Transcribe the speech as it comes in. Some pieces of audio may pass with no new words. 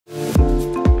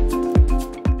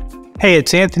Hey,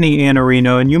 it's Anthony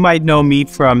Iannarino, and you might know me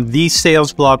from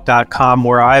thesalesblog.com,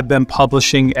 where I've been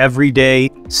publishing every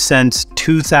day since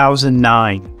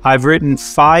 2009. I've written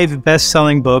 5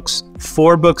 best-selling books,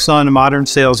 4 books on a modern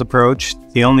sales approach,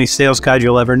 The Only Sales Guide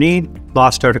You'll Ever Need,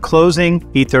 Lost Art of Closing,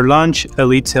 Eat Their Lunch,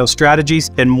 Elite Sales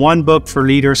Strategies, and 1 book for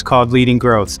leaders called Leading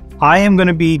Growth. I am going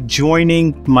to be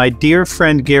joining my dear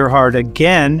friend Gerhard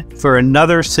again for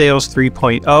another Sales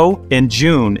 3.0 in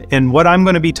June. And what I'm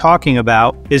going to be talking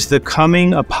about is the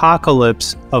coming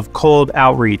apocalypse of cold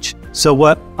outreach. So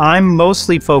what I'm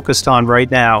mostly focused on right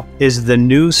now is the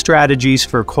new strategies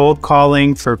for cold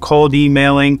calling, for cold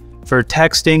emailing, for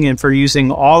texting, and for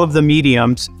using all of the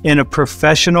mediums in a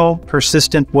professional,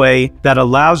 persistent way that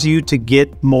allows you to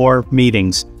get more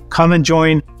meetings. Come and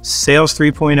join Sales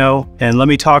 3.0, and let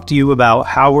me talk to you about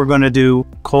how we're going to do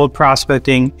cold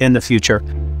prospecting in the future.